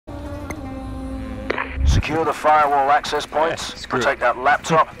Secure the firewall access points, protect that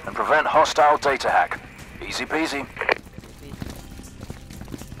laptop, and prevent hostile data hack. Easy peasy.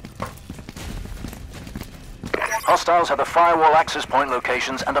 Hostiles have the firewall access point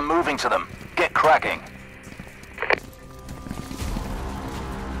locations and are moving to them. Get cracking.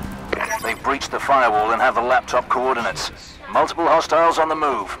 They've breached the firewall and have the laptop coordinates. Multiple hostiles on the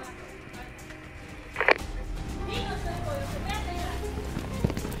move.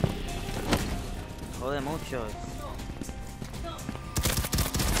 Jode mucho.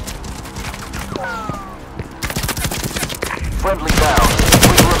 Friendly down.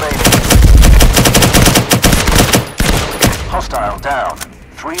 3 remaining. Hostile down.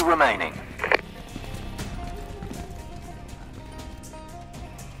 3 remaining.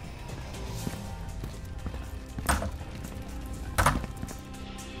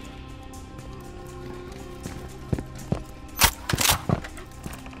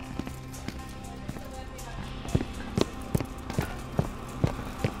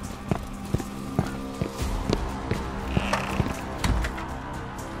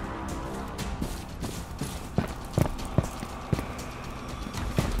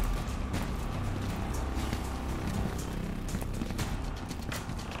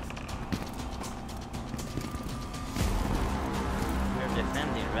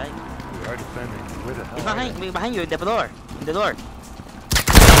 Defending, right? We are defending. Where the hell It's are they? behind you, in the door. In the door.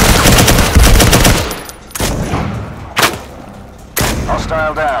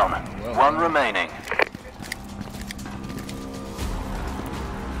 Hostile down. 1 remaining.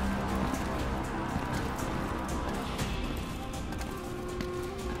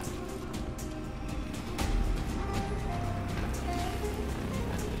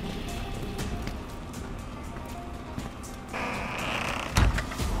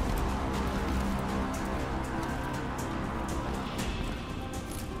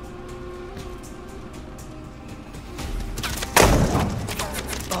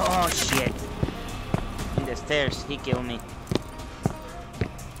 Oh shit. In the stairs, he killed me.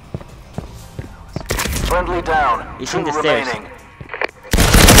 Friendly down. He's 2 in the stairs. remaining.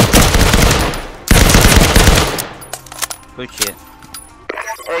 Good shit.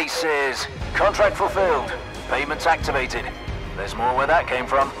 Aces. Contract fulfilled. Payments activated. There's more where that came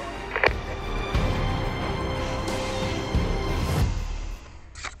from.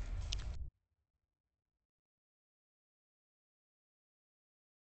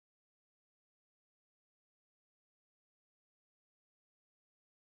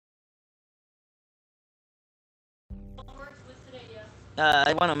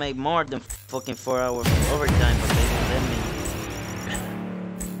 I wanna make more than fucking 4 hours overtime, but they don't let me.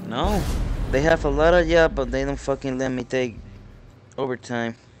 No, they have a lot of job, but they don't fucking let me take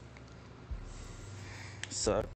overtime. Suck.